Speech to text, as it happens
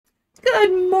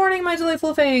Good morning, my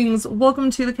delightful fangs!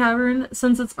 Welcome to the cavern.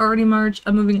 Since it's already March,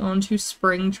 I'm moving on to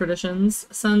spring traditions,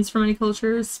 since for many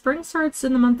cultures, spring starts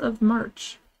in the month of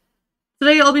March.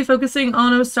 Today I'll be focusing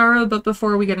on Ostara, but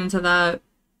before we get into that,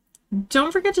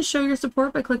 don't forget to show your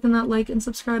support by clicking that like and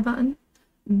subscribe button.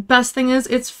 Best thing is,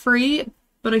 it's free,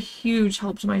 but a huge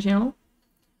help to my channel.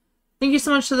 Thank you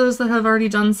so much to those that have already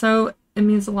done so. It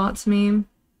means a lot to me.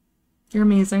 You're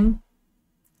amazing.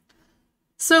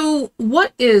 So,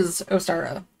 what is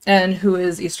Ostara, and who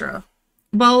is Eostre?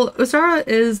 Well, Ostara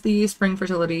is the spring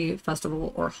fertility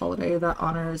festival or holiday that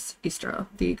honors Eostre,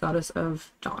 the goddess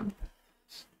of dawn.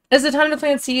 It's a time to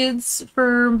plant seeds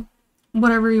for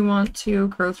whatever you want to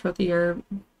grow throughout the year.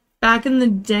 Back in the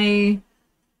day,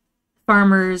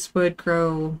 farmers would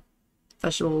grow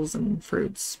vegetables and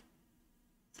fruits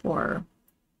for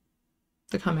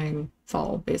the coming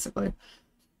fall, basically,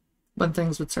 when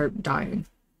things would start dying.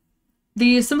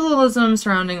 The symbolism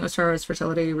surrounding Ostara's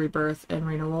fertility, rebirth, and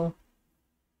renewal.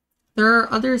 There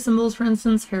are other symbols, for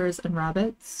instance, hares and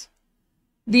rabbits.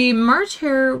 The March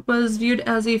hare was viewed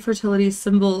as a fertility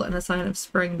symbol and a sign of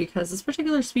spring because this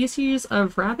particular species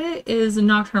of rabbit is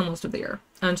nocturnal most of the year,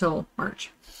 until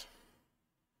March.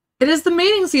 It is the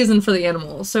mating season for the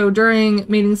animal, so during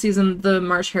mating season, the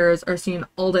March hares are seen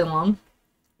all day long.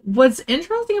 What's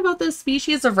interesting about this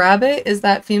species of rabbit is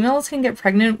that females can get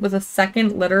pregnant with a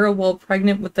second litter while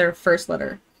pregnant with their first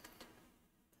litter.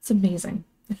 It's amazing.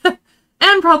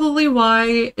 And probably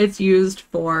why it's used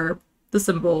for the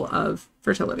symbol of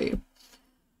fertility.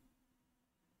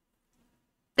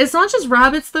 It's not just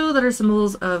rabbits, though, that are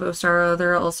symbols of Ostara.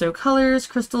 There are also colors,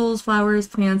 crystals, flowers,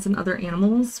 plants, and other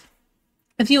animals.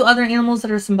 A few other animals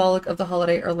that are symbolic of the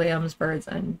holiday are lambs, birds,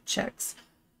 and chicks.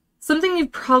 Something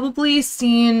you've probably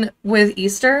seen with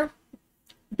Easter,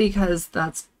 because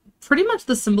that's pretty much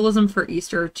the symbolism for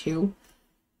Easter too.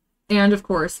 And of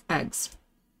course, eggs.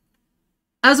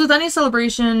 As with any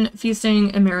celebration, feasting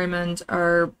and merriment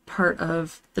are part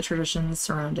of the traditions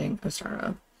surrounding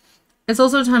Ostara. It's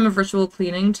also a time of ritual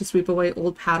cleaning to sweep away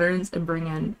old patterns and bring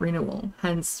in renewal,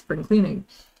 hence spring cleaning.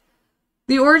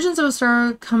 The origins of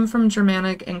Ostara come from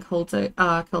Germanic and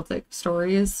Celtic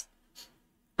stories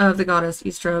of the goddess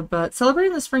Eostre, but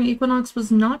celebrating the spring equinox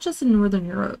was not just in Northern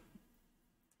Europe.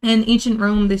 In ancient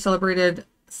Rome, they celebrated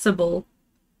Sibyl,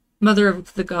 mother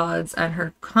of the gods, and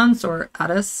her consort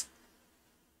Attis.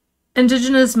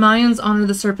 Indigenous Mayans honor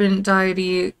the serpent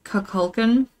deity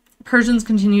Kukulkan. Persians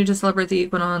continue to celebrate the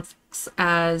equinox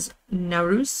as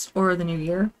Nowruz, or the New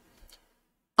Year.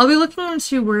 I'll be looking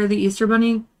into where the Easter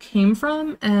Bunny came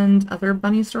from and other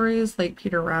bunny stories like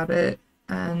Peter Rabbit,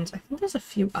 and I think there's a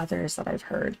few others that I've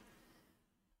heard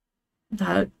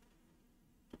that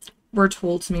were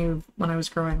told to me when I was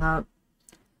growing up.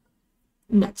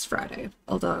 Next Friday,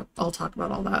 I'll talk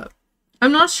about all that.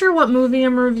 I'm not sure what movie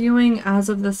I'm reviewing as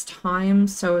of this time,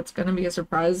 so it's going to be a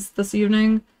surprise this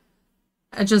evening.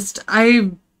 I don't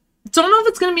know if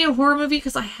it's going to be a horror movie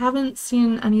because I haven't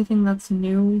seen anything that's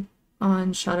new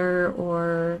on Shudder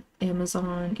or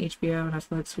Amazon, HBO,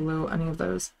 Netflix, Hulu, any of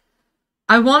those.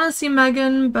 I want to see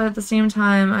Megan, but at the same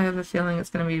time, I have a feeling it's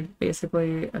going to be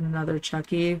basically another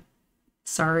Chucky.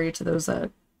 Sorry to those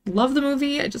that love the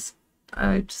movie. I just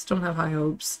don't have high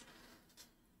hopes.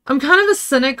 I'm kind of a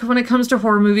cynic when it comes to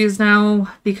horror movies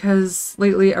now, because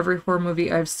lately every horror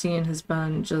movie I've seen has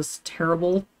been just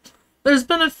terrible. There's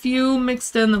been a few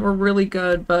mixed in that were really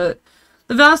good, but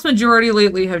the vast majority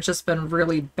lately have just been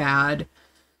really bad.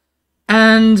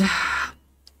 And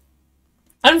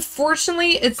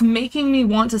unfortunately, it's making me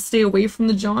want to stay away from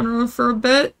the genre for a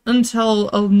bit until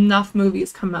enough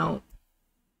movies come out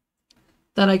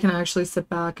that I can actually sit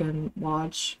back and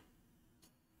watch.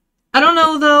 I don't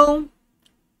know, though.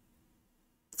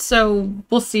 So,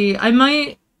 we'll see. I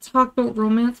might talk about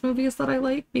romance movies that I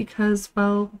like because,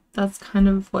 well, that's kind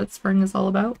of what spring is all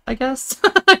about, I guess.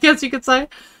 I guess you could say.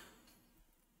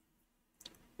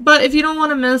 But if you don't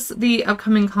want to miss the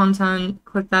upcoming content,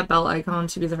 click that bell icon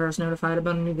to be the first notified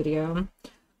about a new video.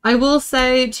 I will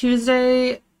say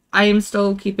Tuesday, I am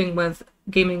still keeping with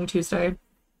Gaming Tuesday.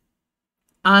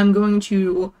 I'm going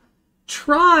to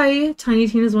try Tiny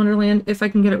Tina's Wonderland if I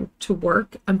can get it to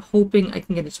work. I'm hoping I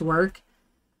can get it to work.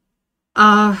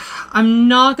 I'm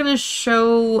not going to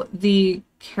show the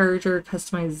character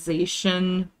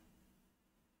customization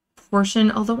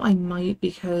portion, although I might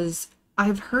because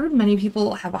I've heard many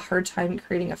people have a hard time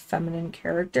creating a feminine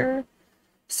character.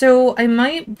 So I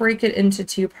might break it into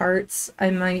two parts. I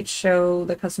might show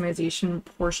the customization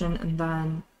portion and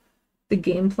then the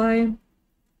gameplay.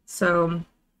 So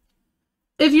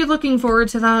if you're looking forward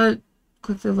to that,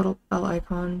 click the little bell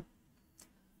icon.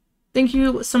 Thank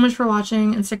you so much for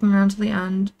watching and sticking around to the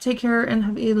end. Take care and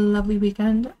have a lovely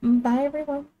weekend. Bye,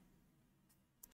 everyone.